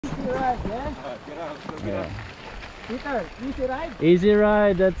ride, yeah? Yeah. Peter, easy ride? Easy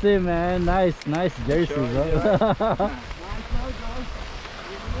ride, that's it, man. Nice jersey, Sure, bro.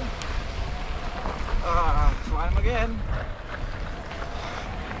 Climb again.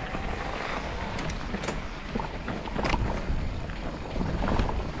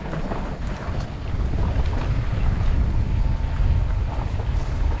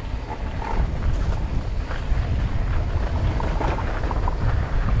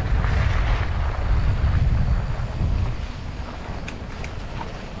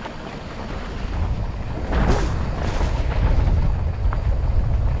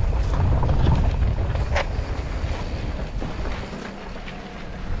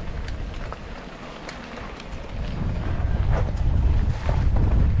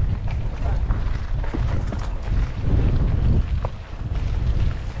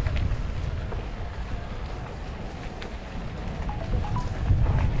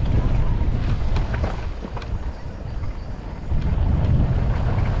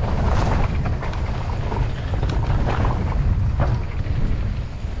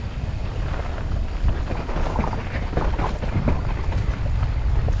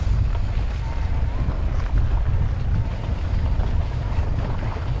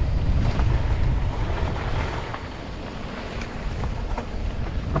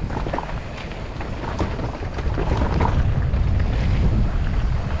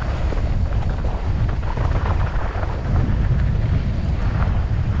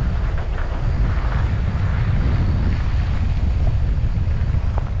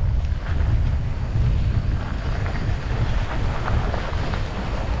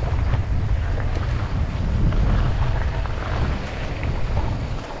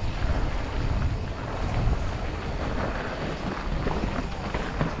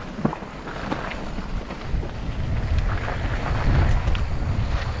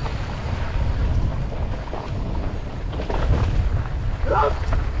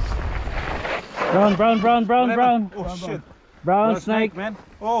 Brown. Oh shit. Brown snake, man.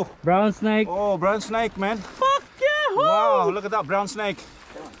 Oh. brown snake. Oh, brown snake, man. Fuck yeah! Wow, look at that brown snake.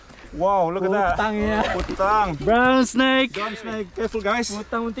 Wow, look at that. Putang ya. Putang. Brown snake. Brown snake. Careful, guys.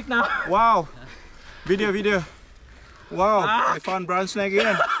 Putang muntik na. Wow. Video. Wow, I found brown snake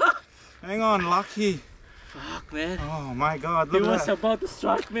again. Hang on, lucky. Fuck, man. Oh my God, He look was at that. about to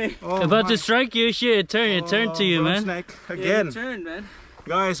strike me. Oh, About my- to strike you, shit. It turned to you, brown man. snake Yeah, again. you turn, man.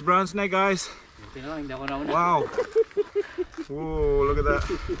 Guys, brown snake, guys. Hindi ako nauna. Wow. Oh, look at that.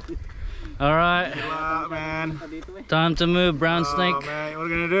 All right, Gila, man. Dito eh. time to move. Brown Oh, snake. man, what are we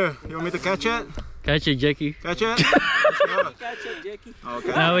gonna do? You want me to catch it? Catch it, Jecki. Catch it? Let's go. Catch it, Jecki.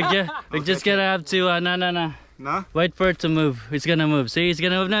 Okay. We just gotta have to. No. No? Wait for it to move. It's gonna move. See, it's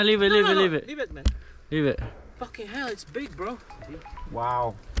gonna move. No, leave it. No, Leave it. Leave it, man. Leave it. Fucking hell, it's big, bro.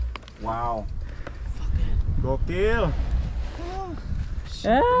 Wow. Wow. Fuck it. Go kill.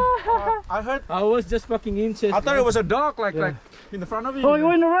 I heard. I was just fucking inches. I thought it was a dog, like in the front of you. Oh, it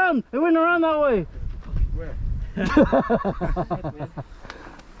went around. It went around that way. Where?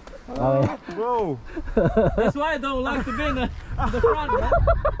 Oh, yeah. Whoa. That's why I don't like to be in the front,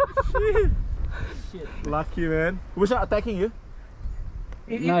 man. Shit. Lucky, man. Was that attacking you?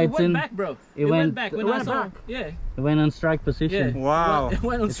 It No, it's went in- back, bro. it It went went- back. it When I went saw, back? yeah. It went on strike position. Wow. It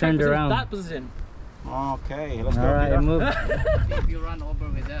went on It strike turned position, around. that position. Okay, let's go. All right, Peter. move. If you run over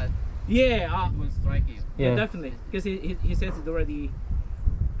with that, Yeah, it will strike you. yeah, Yeah, definitely. Because he says it's already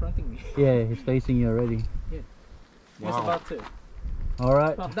fronting me. yeah, he's facing you already. He's Wow. about to. All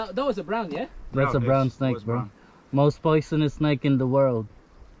right, Oh, that was a brown, yeah? that's a brown Yes, snake, was bro. brown. Most poisonous snake in the world.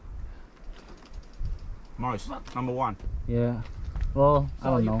 Morris, number 1. Yeah. Well, I So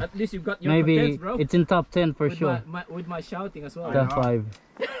don't you, know. at least you've got your Maybe contents, bro. it's in top 10 for with sure. with my shouting as well. I Top know. 5.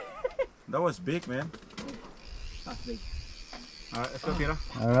 That was big, man. That's big. All right, let's go, Peter.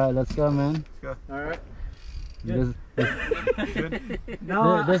 All right, let's go, man. All right. There's, Good.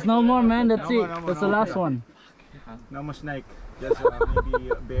 there's no more, man. That's No it. more, no more, That's the no more. last one. No more snake. Just maybe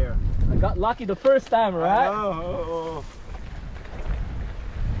a bear. I got lucky the first time, right? Oh.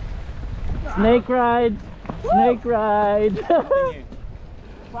 Snake ride. Snake ride.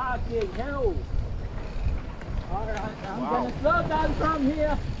 Fucking hell. Alright, I'm Wow. gonna slow down from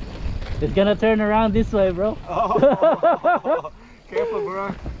here. It's gonna turn around this way, bro. Oh. Careful, bro.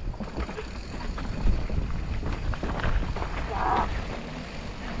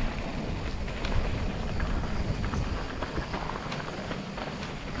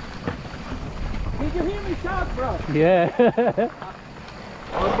 Did you hear me shout, bro? Yeah.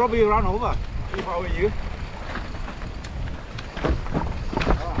 I would probably run over if I were you.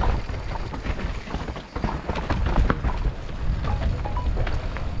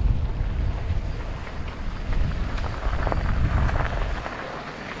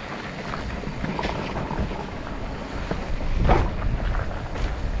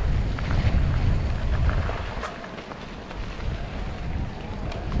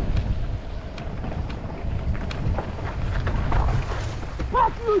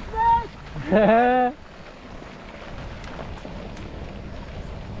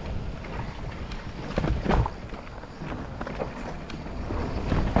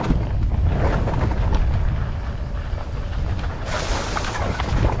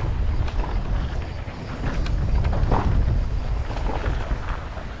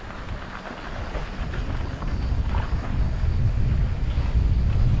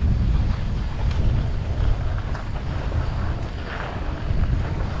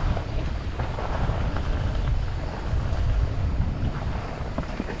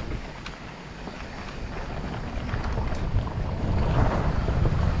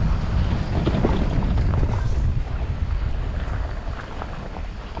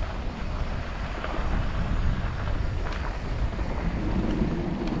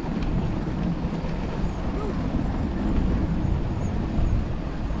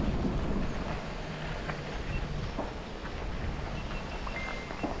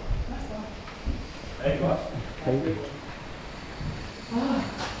 There you go.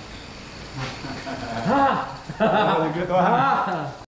 Good one.